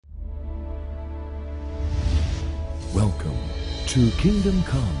To Kingdom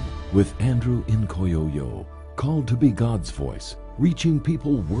Come with Andrew Nkoyoyo, called to be God's voice, reaching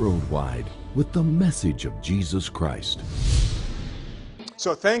people worldwide with the message of Jesus Christ.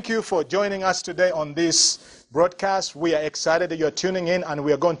 So thank you for joining us today on this broadcast. We are excited that you're tuning in, and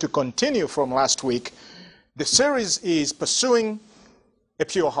we are going to continue from last week. The series is Pursuing a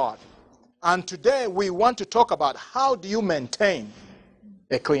Pure Heart. And today we want to talk about how do you maintain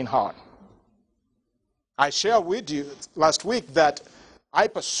a clean heart. I shared with you last week that I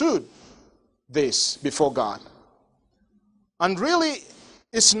pursued this before God. And really,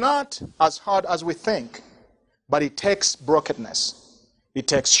 it's not as hard as we think, but it takes brokenness. It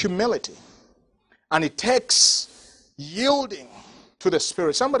takes humility. And it takes yielding to the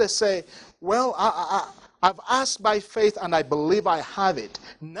Spirit. Somebody say, well, I've asked by faith and I believe I have it.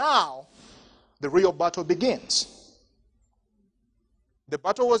 Now, the real battle begins. The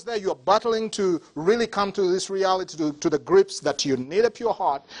battle was there. You're battling to really come to this reality, to the grips that you need a pure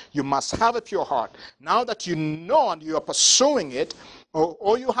heart. You must have a pure heart. Now that you know and you are pursuing it,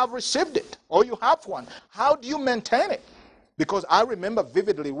 or you have received it, or you have one, how do you maintain it? Because I remember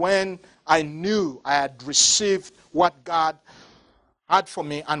vividly when I knew I had received what God had for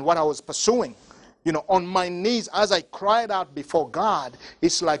me and what I was pursuing. You know, on my knees as I cried out before God,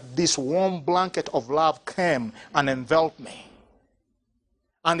 it's like this warm blanket of love came and enveloped me.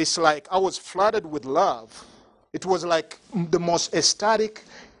 And it's like I was flooded with love. It was like the most ecstatic,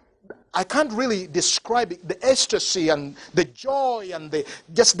 I can't really describe it, the ecstasy and the joy and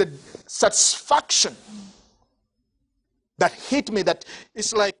just the satisfaction that hit me, that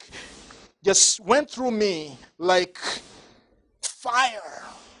it's like just went through me like fire.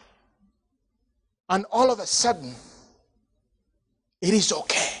 And all of a sudden, it is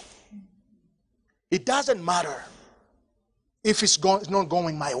okay. It doesn't matter if it's not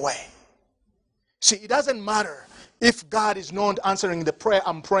going my way. See, it doesn't matter if God is not answering the prayer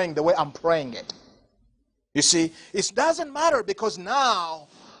I'm praying the way I'm praying it. You see, it doesn't matter because now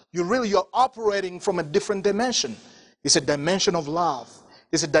you're operating from a different dimension. It's a dimension of love.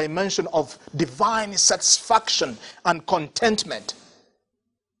 It's a dimension of divine satisfaction and contentment.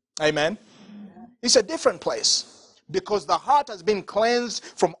 Amen? It's a different place. Because the heart has been cleansed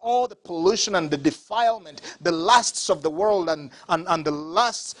from all the pollution and the defilement, the lusts of the world and the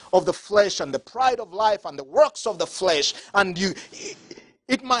lusts of the flesh and the pride of life and the works of the flesh. And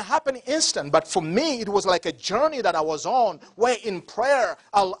it might happen instant, but for me it was like a journey that I was on, where in prayer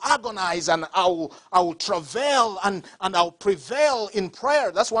I'll agonize and I'll travail and I'll prevail in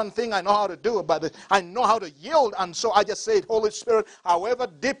prayer. That's one thing I know how to do, but I know how to yield. And so I just said, Holy Spirit, however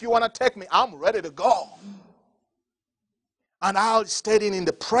deep you want to take me, I'm ready to go. And I'll stay in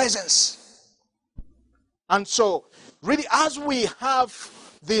the presence. And so, really, as we have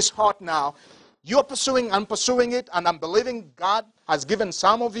this heart now, you're pursuing, I'm pursuing it, and I'm believing God has given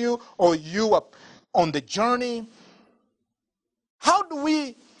some of you, or you are on the journey. How do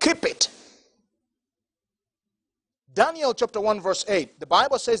we keep it? Daniel chapter 1 verse 8, the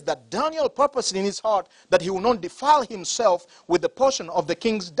Bible says that Daniel purposed in his heart that he will not defile himself with the portion of the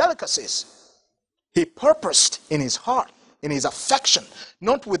king's delicacies. He purposed in his heart, in his affection,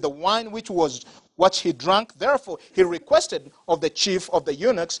 not with the wine which was what he drank. Therefore, he requested of the chief of the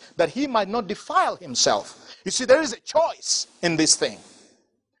eunuchs that he might not defile himself. You see, there is a choice in this thing.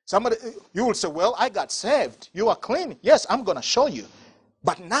 Somebody, you will say, well, I got saved. You are clean. Yes, I'm going to show you.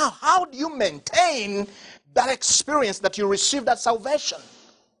 But now, how do you maintain that experience that you received that salvation?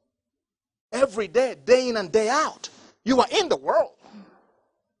 Every day, day in and day out. You are in the world.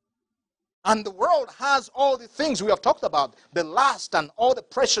 And the world has all the things we have talked about, the lust and all the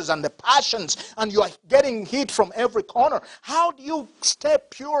pressures and the passions, and you are getting hit from every corner. How do you stay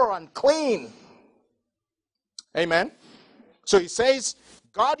pure and clean? Amen. So he says,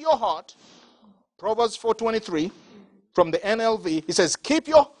 guard your heart, Proverbs 4:23, from the NLV. He says, keep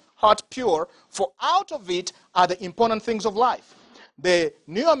your heart pure, for out of it are the important things of life. The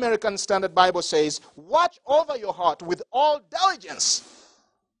New American Standard Bible says, watch over your heart with all diligence.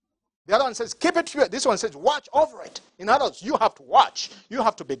 The other one says, keep it pure. This one says, watch over it. In other words, you have to watch. You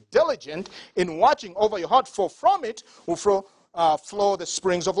have to be diligent in watching over your heart, for from it will flow the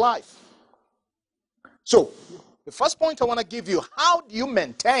springs of life. So, the first point I want to give you, how do you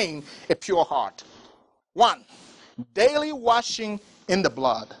maintain a pure heart? 1, daily washing in the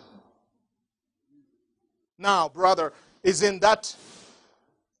blood. Now, brother, is in that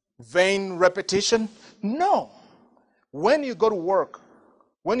vain repetition? No. When you go to work,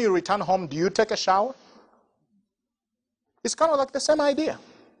 when you return home, do you take a shower? It's kind of like the same idea.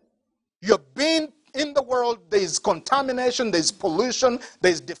 You're being in the world, there's contamination, there's pollution,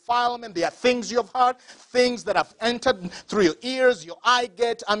 there's defilement, there are things you have heard, things that have entered through your ears, your eye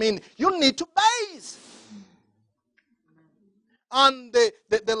gate. I mean, you need to bathe. And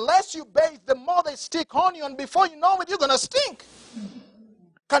the less you bathe, the more they stick on you, and before you know it, you're going to stink.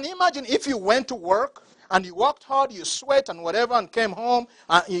 Can you imagine if you went to work and you worked hard, you sweat and whatever, and came home,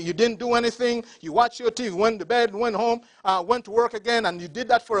 you didn't do anything, you watched your TV, went to bed, went home, went to work again, and you did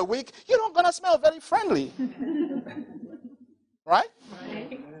that for a week, you're not going to smell very friendly. Right?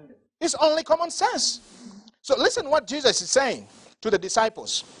 It's only common sense. So listen what Jesus is saying to the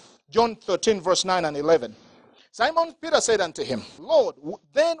disciples. John 13, verse 9 and 11. Simon Peter said unto him, Lord,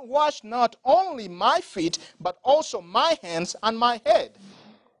 then wash not only my feet, but also my hands and my head.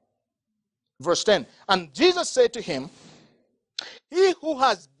 Verse 10, and Jesus said to him, he who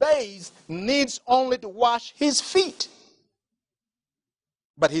has bathed needs only to wash his feet,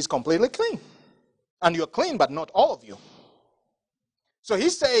 but he's completely clean. And you're clean, but not all of you. So he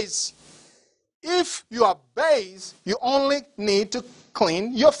says, if you are bathed, you only need to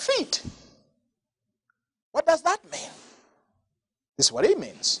clean your feet. What does that mean? This is what it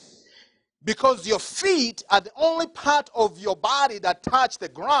means. Because your feet are the only part of your body that touch the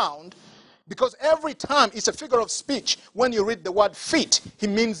ground. Because every time, it's a figure of speech. When you read the word feet, it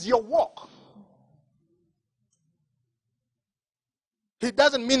means your walk. He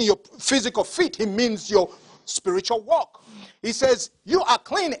doesn't mean your physical feet. He means your spiritual walk. He says, you are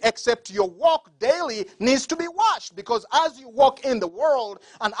clean except your walk daily needs to be washed. Because as you walk in the world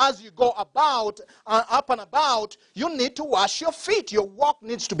and as you go about, up and about, you need to wash your feet. Your walk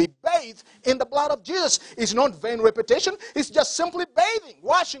needs to be bathed in the blood of Jesus. It's not vain repetition. It's just simply bathing,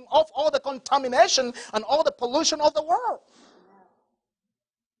 washing off all the contamination and all the pollution of the world.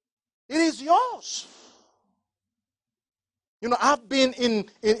 It is yours. You know, I've been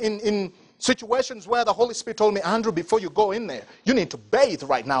in situations where the Holy Spirit told me, Andrew, before you go in there, you need to bathe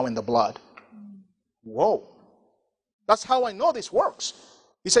right now in the blood. Whoa. That's how I know this works.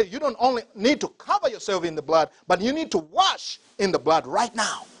 He said, you don't only need to cover yourself in the blood, but you need to wash in the blood right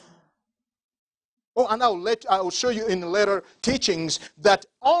now. Oh, and I will show you in the later teachings that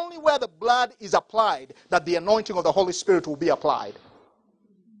only where the blood is applied, that the anointing of the Holy Spirit will be applied.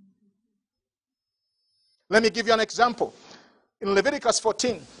 Let me give you an example. In Leviticus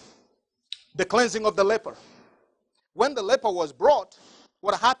 14, the cleansing of the leper. When the leper was brought,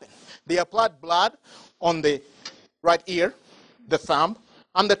 what happened? They applied blood on the right ear, the thumb,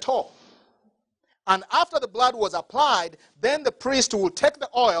 and the toe. And after the blood was applied, then the priest will take the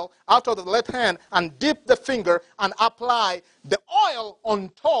oil out of the left hand and dip the finger and apply the oil on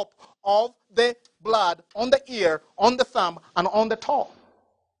top of the blood, on the ear, on the thumb, and on the toe.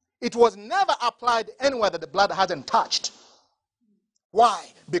 It was never applied anywhere that the blood hasn't touched.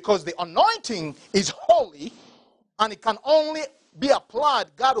 Why? Because the anointing is holy and it can only be applied.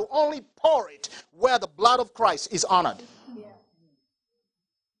 God will only pour it where the blood of Christ is honored. Yeah.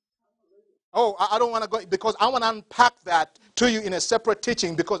 Oh, I don't want to go, because I want to unpack that to you in a separate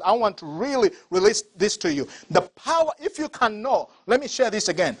teaching, because I want to really release this to you. The power, if you can know, let me share this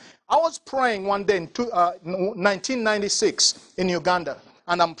again. I was praying one day in 1996 in Uganda.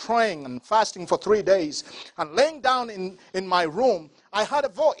 And I'm praying and fasting for 3 days. And laying down in my room, I heard a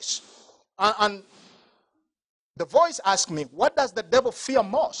voice. And the voice asked me, what does the devil fear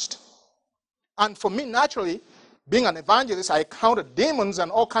most? And for me, naturally, being an evangelist, I encountered demons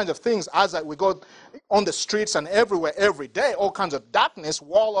and all kinds of things as we go on the streets and everywhere, every day, all kinds of darkness,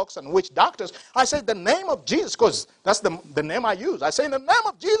 warlocks and witch doctors. I said, the name of Jesus, because that's the name I use. I say, in the name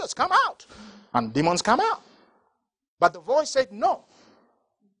of Jesus, come out. And demons come out. But the voice said, no.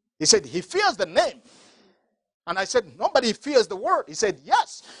 He said, he fears the name. And I said, nobody fears the word. He said,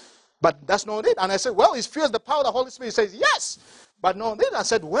 yes, but that's not it. And I said, well, he fears the power of the Holy Spirit. He says, yes, but not it. I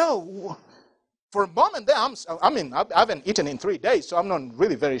said, well, for a moment there, I haven't eaten in 3 days, so I'm not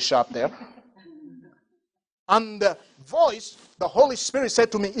really very sharp there. And the voice, the Holy Spirit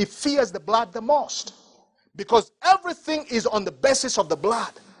said to me, he fears the blood the most. Because everything is on the basis of the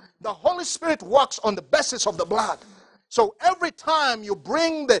blood. The Holy Spirit works on the basis of the blood. So every time you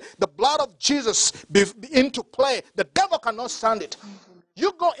bring the blood of Jesus into play, the devil cannot stand it.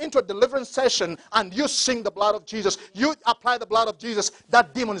 You go into a deliverance session and you sing the blood of Jesus, you apply the blood of Jesus,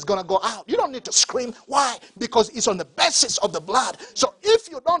 that demon is going to go out. You don't need to scream. Why? Because it's on the basis of the blood. So if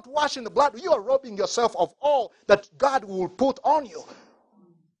you don't wash in the blood, you are robbing yourself of all that God will put on you.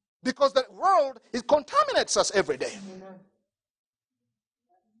 Because the world, it contaminates us every day.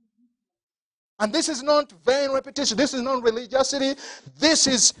 And this is not vain repetition. This is not religiosity. This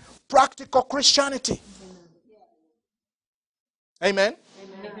is practical Christianity. Amen?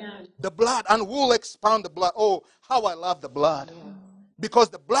 Amen. The blood, and we'll expound the blood. Oh, how I love the blood. Because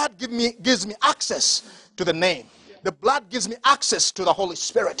the blood gives me access to the name. The blood gives me access to the Holy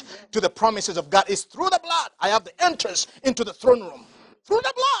Spirit, to the promises of God. It's through the blood I have the entrance into the throne room. Through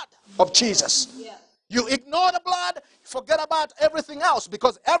the blood of Jesus. You ignore the blood, forget about everything else,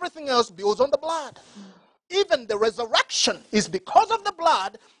 because everything else builds on the blood. Even the resurrection is because of the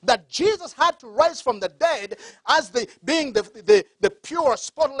blood that Jesus had to rise from the dead as being the pure,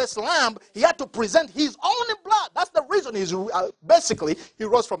 spotless lamb. He had to present his own blood. That's the reason basically he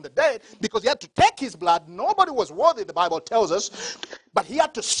rose from the dead, because he had to take his blood. Nobody was worthy, the Bible tells us, but he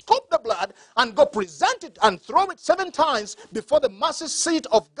had to scoop the blood and go present it and throw it 7 times before the mercy seat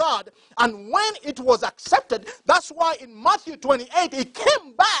of God. And when it was accepted, that's why in Matthew 28 he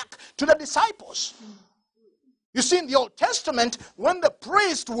came back to the disciples. You see, in the Old Testament, when the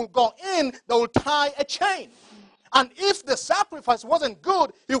priest will go in, they will tie a chain. And if the sacrifice wasn't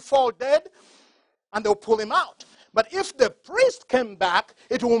good, he'll fall dead, and they'll pull him out. But if the priest came back,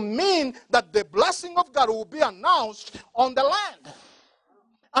 it will mean that the blessing of God will be announced on the land.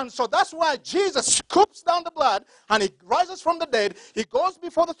 And so that's why Jesus scoops down the blood, and he rises from the dead. He goes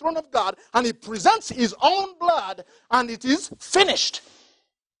before the throne of God, and he presents his own blood, and it is finished.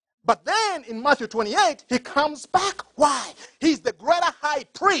 But then in Matthew 28, he comes back. Why? He's the greater high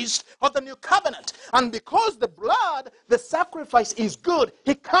priest of the new covenant. And because the blood, the sacrifice is good,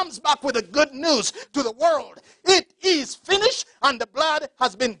 he comes back with the good news to the world. It is finished, and the blood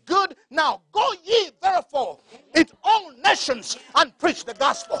has been good. Now go ye therefore into all nations and preach the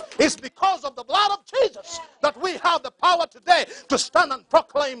gospel. It's because of the blood of Jesus that we have the power today to stand and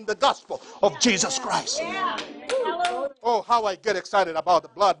proclaim the gospel of Jesus Christ. Oh, how I get excited about the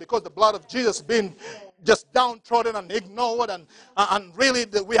blood, because the blood of Jesus has been just downtrodden and ignored, and really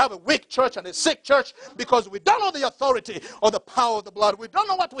we have a weak church and a sick church because we don't know the authority or the power of the blood. We don't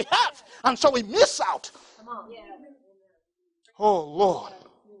know what we have, and so we miss out. Oh, Lord.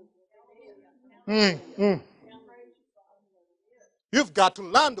 You've got to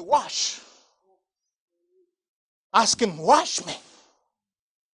learn to wash. Ask him, wash me.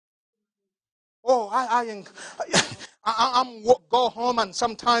 Oh, I'm go home, and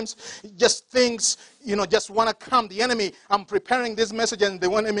sometimes just things, just want to come. The enemy, I'm preparing this message, and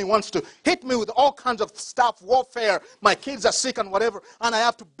the enemy wants to hit me with all kinds of stuff, warfare. My kids are sick and whatever, and I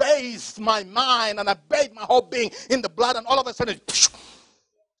have to bathe my mind, and I bathe my whole being in the blood, and all of a sudden,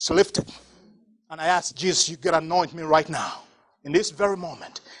 it's lifted. And I ask Jesus, you got to anoint me right now, in this very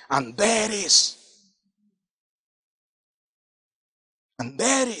moment. And there it is. And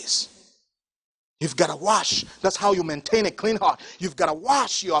there it is. You've got to wash. That's how you maintain a clean heart. You've got to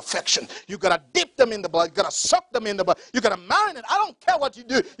wash your affection. You've got to dip them in the blood. You've got to soak them in the blood. You've got to marinate. I don't care what you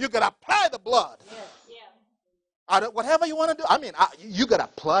do. You've got to apply the blood. Whatever you want to do. You got to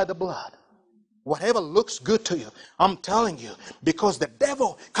apply the blood. Whatever looks good to you. I'm telling you. Because the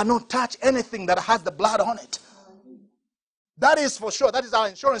devil cannot touch anything that has the blood on it. That is for sure. That is our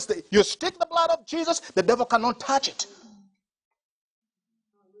insurance. You stick the blood of Jesus, the devil cannot touch it.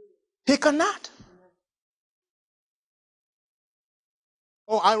 He cannot.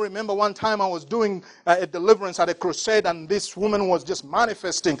 Oh, I remember one time I was doing a deliverance at a crusade, and this woman was just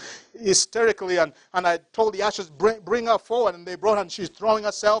manifesting hysterically, and I told the ushers, bring her forward, and they brought her, and she's throwing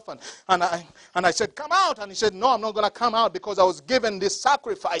herself, and I said, come out, and he said, no, I'm not going to come out because I was given this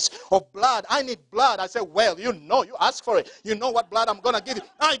sacrifice of blood. I need blood. I said, well, you ask for it. You know what blood I'm going to give you.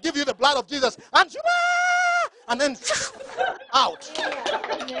 I give you the blood of Jesus, and then out.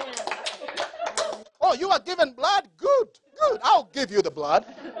 Oh, you are given blood? Good. I'll give you the blood.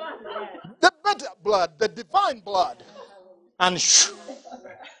 The better blood, the divine blood. And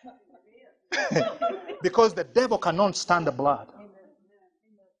because the devil cannot stand the blood.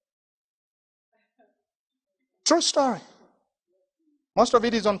 True story. Most of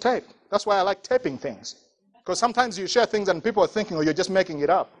it is on tape. That's why I like taping things. Because sometimes you share things and people are thinking, oh, you're just making it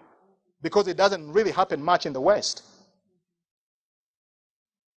up. Because it doesn't really happen much in the West.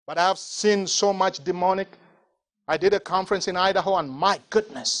 But I've seen so much demonic. I did a conference in Idaho, and my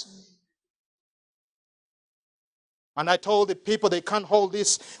goodness. And I told the people they can't hold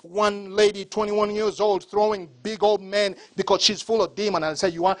this one lady, 21 years old, throwing big old men because she's full of demons. And I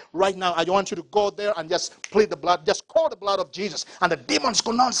said, right now, I want you to go there and just plead the blood. Just call the blood of Jesus. And the demons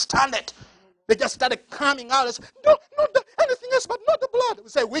could not stand it. They just started coming out and said, no, not anything else but not the blood. We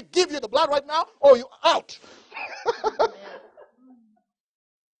say, we give you the blood right now, or you're out.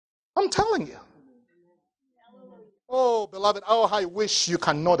 I'm telling you. Oh, beloved, oh, I wish you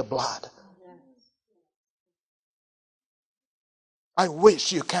can know the blood. I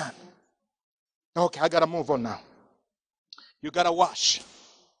wish you can. Okay, I got to move on now. You got to wash.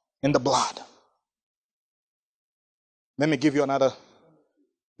 in the blood. Let me give you another.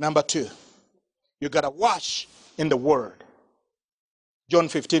 Number 2, you got to wash in the word. John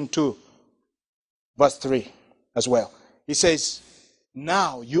 15:2, verse 3 as well. He says,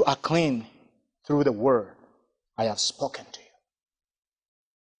 now you are clean through the word I have spoken to you.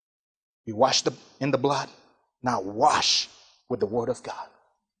 You washed in the blood. Now wash with the word of God.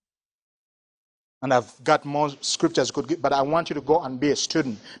 And I've got more scriptures, but I want you to go and be a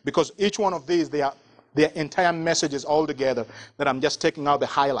student, because each one of these, they are their entire messages all together, that I'm just taking out the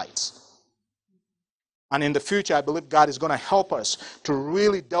highlights. And in the future, I believe God is going to help us to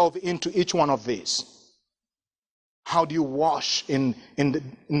really delve into each one of these. How do you wash in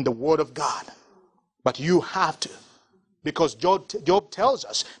the word of God? But you have to. Because Job tells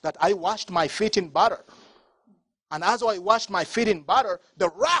us that I washed my feet in butter. And as I washed my feet in butter, the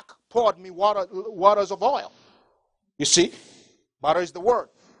rock poured me waters of oil. You see, butter is the word.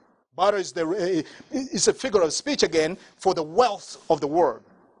 Butter is a figure of speech again for the wealth of the word.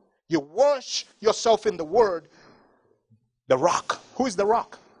 You wash yourself in the word, the rock. Who is the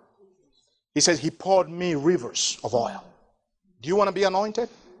rock? He says, he poured me rivers of oil. Do you want to be anointed?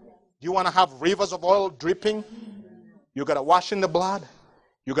 Do you want to have rivers of oil dripping? You got to wash in the blood.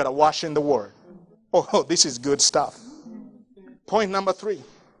 You got to wash in the word. Oh, this is good stuff. Point number 3.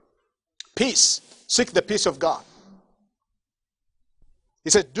 Peace. Seek the peace of God. He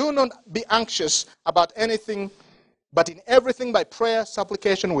said, do not be anxious about anything, but in everything by prayer,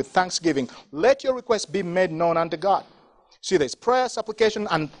 supplication with thanksgiving, let your requests be made known unto God. See, there's prayer, supplication,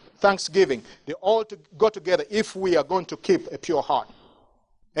 and thanksgiving. They all go together if we are going to keep a pure heart.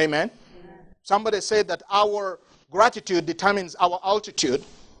 Amen? Somebody said that our gratitude determines our altitude,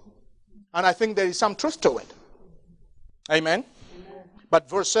 and I think there is some truth to it. Amen? But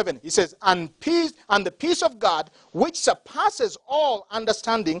verse 7, he says, and the peace of God, which surpasses all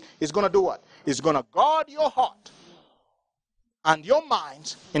understanding, is going to do what? Is going to guard your heart and your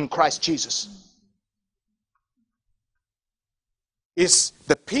mind in Christ Jesus. Is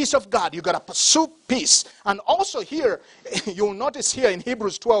the peace of God. You got to pursue peace. And also here, you'll notice here in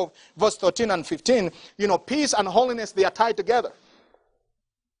Hebrews 12, verse 13 and 15, peace and holiness, they are tied together.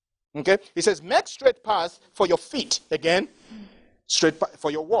 Okay? He says, make straight paths for your feet. Again, straight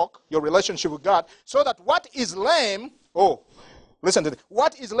for your walk, your relationship with God, so that what is lame, listen to this,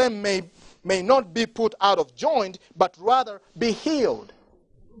 what is lame may not be put out of joint, but rather be healed.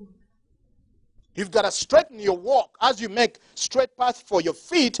 You've got to straighten your walk. As you make straight path for your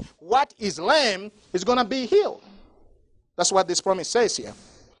feet, what is lame is going to be healed. That's what this promise says here.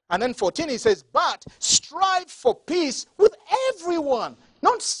 And then 14, he says, but strive for peace with everyone.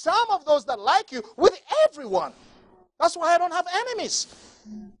 Not some of those that like you, with everyone. That's why I don't have enemies.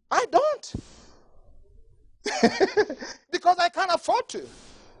 I don't. Because I can't afford to.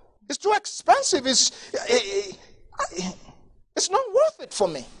 It's too expensive. It's not worth it for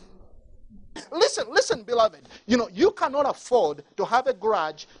me. Listen, beloved. You cannot afford to have a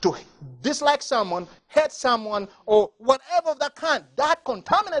grudge, to dislike someone, hate someone, or whatever of that kind. That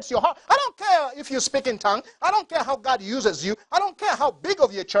contaminates your heart. I don't care if you speak in tongues. I don't care how God uses you. I don't care how big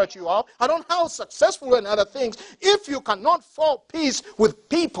of your church you are. I don't know how successful in other things. If you cannot fall peace with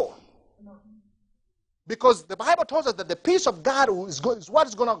people. Because the Bible tells us that the peace of God is what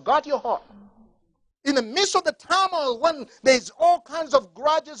is going to guard your heart. In the midst of the turmoil, when there's all kinds of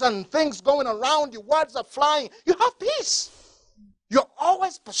grudges and things going around you, words are flying, you have peace. You're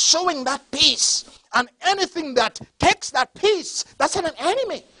always pursuing that peace. And anything that takes that peace, that's an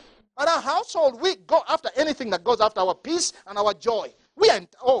enemy. At our household, we go after anything that goes after our peace and our joy.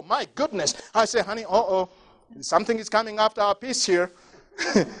 Oh my goodness. I say, honey, something is coming after our peace here.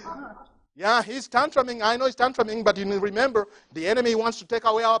 Yeah, he's tantruming. I know he's tantruming, but you need to remember, the enemy wants to take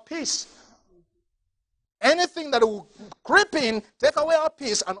away our peace. Anything that will creep in, take away our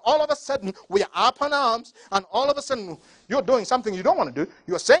peace, and all of a sudden, we are up in arms, and all of a sudden, you're doing something you don't want to do.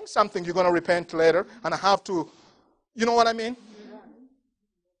 You're saying something you're going to repent later, and I have to, you know what I mean?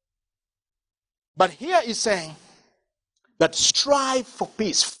 But here he's saying that strive for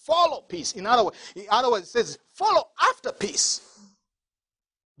peace, follow peace. In other words, it says follow after peace.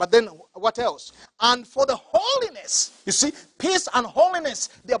 But then what else? And for the holiness. You see, peace and holiness,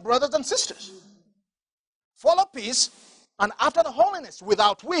 they are brothers and sisters. Follow peace, and after the holiness,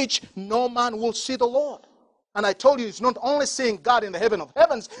 without which no man will see the Lord. And I told you, it's not only seeing God in the heaven of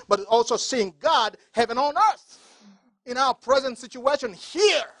heavens, but also seeing God heaven on earth. In our present situation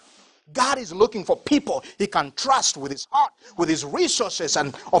here, God is looking for people he can trust with his heart, with his resources,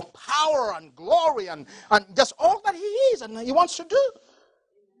 and of power and glory, and just all that he is and he wants to do.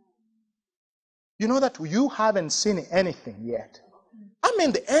 You know that you haven't seen anything yet. I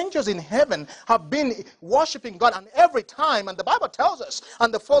mean, the angels in heaven have been worshiping God, and every time, and the Bible tells us,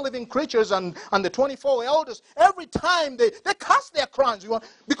 and the four living creatures and the 24 elders, every time they cast their crowns,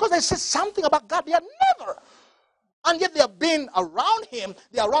 because they say something about God. They are never. And yet they have been around him.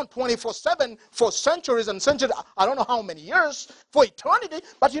 They are around 24/7 for centuries and centuries. I don't know how many years, for eternity.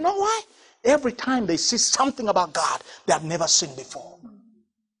 But you know why? Every time they see something about God they have never seen before.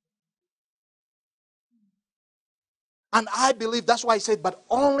 And I believe that's why he said, but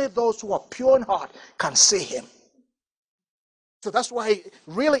only those who are pure in heart can see him. So that's why it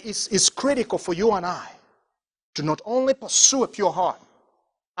really is critical for you and I to not only pursue a pure heart.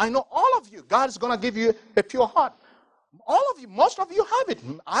 I know all of you, God is going to give you a pure heart. All of you, most of you have it.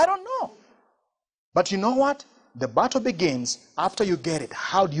 I don't know. But you know what? The battle begins after you get it.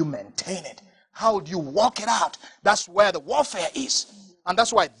 How do you maintain it? How do you walk it out? That's where the warfare is. And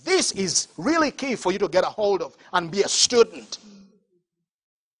that's why this is really key for you to get a hold of and be a student.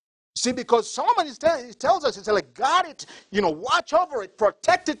 See, because Solomon tells us, it's like, guard it, watch over it,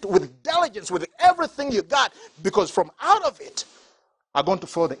 protect it with diligence, with everything you got, because from out of it are going to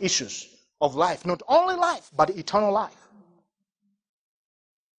flow the issues of life. Not only life, but eternal life.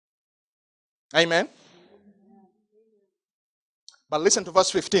 Amen? But listen to verse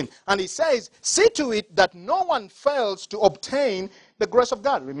 15. And he says, see to it that no one fails to obtain the grace of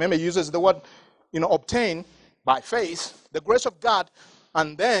God. Remember, he uses the word, obtain by faith, the grace of God.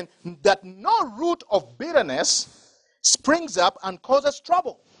 And then, that no root of bitterness springs up and causes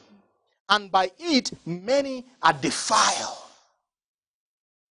trouble. And by it, many are defiled.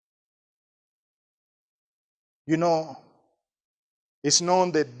 It's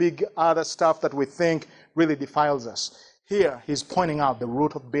known that big other stuff that we think really defiles us. Here, he's pointing out the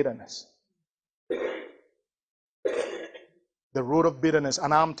root of bitterness. The root of bitterness,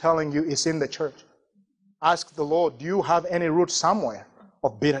 and I'm telling you, it's in the church. Ask the Lord, do you have any root somewhere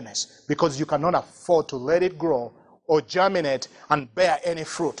of bitterness? Because you cannot afford to let it grow or germinate and bear any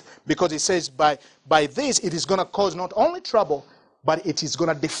fruit. Because it says by this, it is going to cause not only trouble, but it is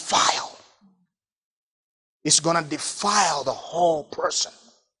going to defile. It's going to defile the whole person.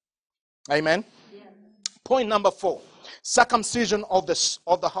 Amen? Yeah. Point number 4. Circumcision of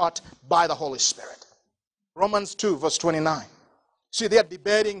the heart by the Holy Spirit. Romans 2, verse 29. See, they are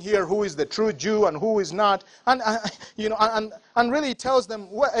debating here who is the true Jew and who is not. And really it tells them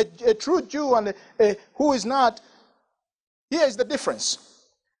a true Jew and who is not. Here is the difference.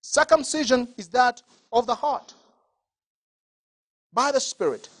 Circumcision is that of the heart. By the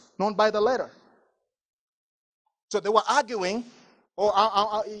Spirit, not by the letter. So they were arguing,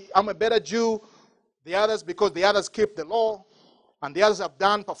 I'm a better Jew, the others, because the others keep the law, and the others have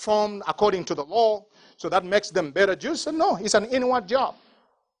performed according to the law, so that makes them better Jews. So no, it's an inward job.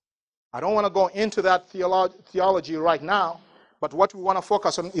 I don't want to go into that theology right now, but what we want to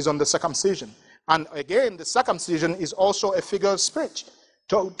focus on is on the circumcision. And again, the circumcision is also a figure of speech,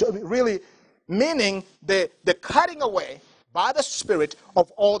 to really meaning the cutting away by the Spirit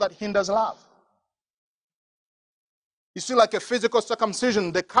of all that hinders love. You see, like a physical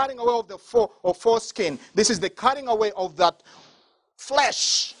circumcision, the cutting away of the foreskin. This is the cutting away of that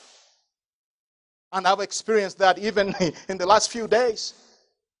flesh. And I've experienced that even in the last few days.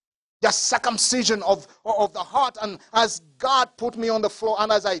 Just circumcision of the heart. And as God put me on the floor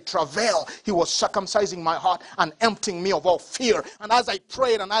and as I travail, he was circumcising my heart and emptying me of all fear. And as I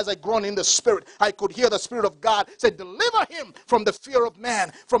prayed and as I groaned in the Spirit, I could hear the Spirit of God say, deliver him from the fear of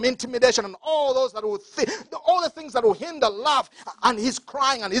man, from intimidation and all those that will all the things that will hinder love. And he's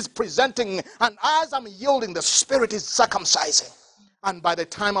crying and he's presenting. And as I'm yielding, the Spirit is circumcising. And by the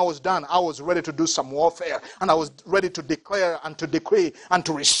time I was done, I was ready to do some warfare. And I was ready to declare and to decree and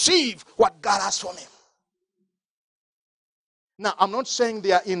to receive what God has for me. Now, I'm not saying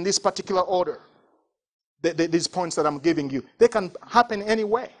they are in this particular order. These points that I'm giving you. They can happen any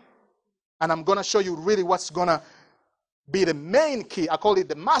way. And I'm going to show you really what's going to be the main key. I call it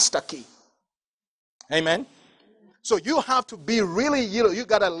the master key. Amen? So you have to be really yield. You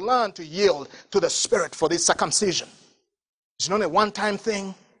got to learn to yield to the Spirit for this circumcision. It's not a one-time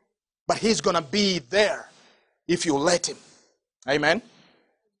thing, but he's going to be there if you let him. Amen?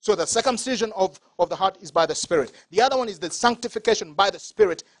 So the circumcision of the heart is by the Spirit. The other one is the sanctification by the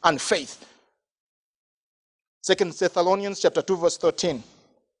Spirit and faith. 2 Thessalonians chapter 2, verse 13.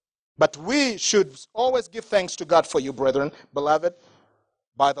 But we should always give thanks to God for you, brethren, beloved,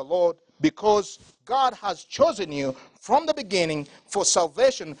 by the Lord, because God has chosen you from the beginning for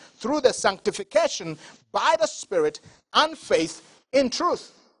salvation through the sanctification by the Spirit and faith in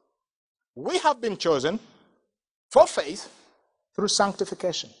truth. We have been chosen for faith through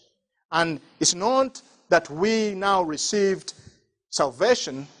sanctification. And it's not that we now received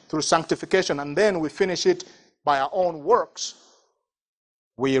salvation through sanctification, and then we finish it by our own works.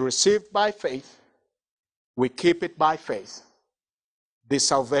 We receive by faith. We keep it by faith. This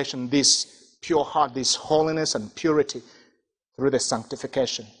salvation, this pure heart, this holiness and purity through the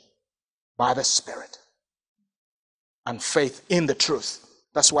sanctification by the Spirit and faith in the truth.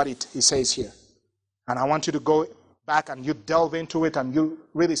 That's what it says here. And I want you to go back and you delve into it and you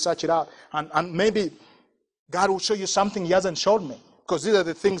really search it out. And maybe God will show you something He hasn't showed me, because these are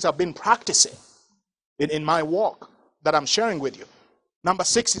the things I've been practicing in my walk that I'm sharing with you. Number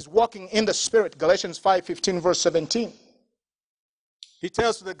 6 is walking in the Spirit. Galatians 5:15 verse 17. He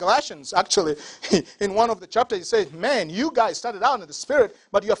tells the Galatians, actually, in one of the chapters, he says, man, you guys started out in the Spirit,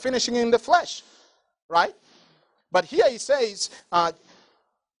 but you're finishing in the flesh. Right? But here he says,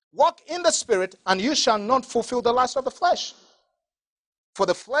 walk in the Spirit, and you shall not fulfill the lust of the flesh. For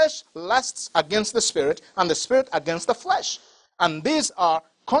the flesh lusts against the Spirit, and the Spirit against the flesh. And these are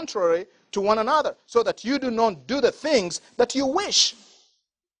contrary to one another, so that you do not do the things that you wish.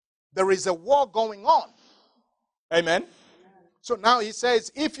 There is a war going on. Amen? So now he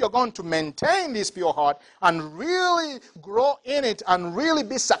says, if you're going to maintain this pure heart and really grow in it and really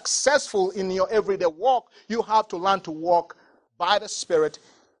be successful in your everyday walk, you have to learn to walk by the Spirit,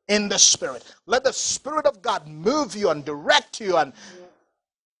 in the Spirit. Let the Spirit of God move you and direct you, and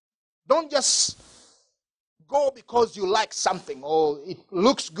don't just go because you like something or it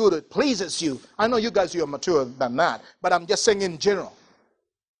looks good, it pleases you. I know you guys, you're mature than that, but I'm just saying in general.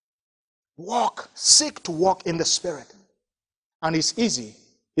 Walk, seek to walk in the Spirit. And it's easy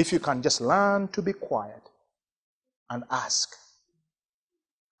if you can just learn to be quiet and ask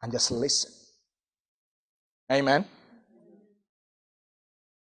and just listen. Amen?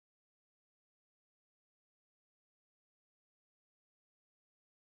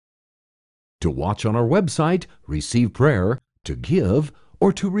 To watch on our website, receive prayer, to give,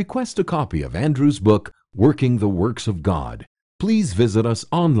 or to request a copy of Andrew's book, Working the Works of God, please visit us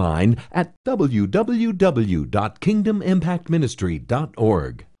online at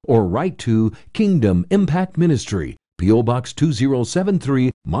www.kingdomimpactministry.org or write to Kingdom Impact Ministry, P.O. Box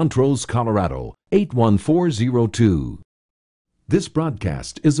 2073, Montrose, Colorado 81402. This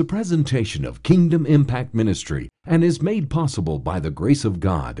broadcast is a presentation of Kingdom Impact Ministry and is made possible by the grace of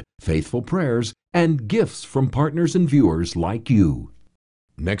God, faithful prayers, and gifts from partners and viewers like you.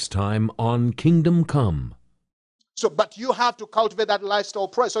 Next time on Kingdom Come. So, but you have to cultivate that lifestyle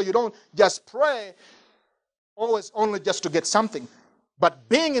prayer. So you don't just pray always only just to get something. But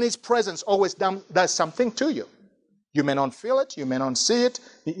being in His presence always does something to you. You may not feel it, you may not see it,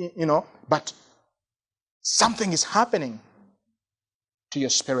 but something is happening to your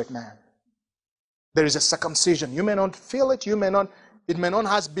spirit man. There is a circumcision. You may not feel it, it may not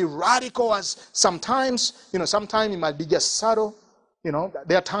as be radical as sometimes, sometimes it might be just subtle.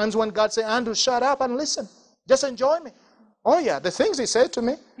 There are times when God says, Andrew, shut up and listen. Just enjoy me. Oh yeah, the things He said to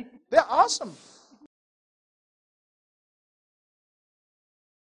me, they're awesome.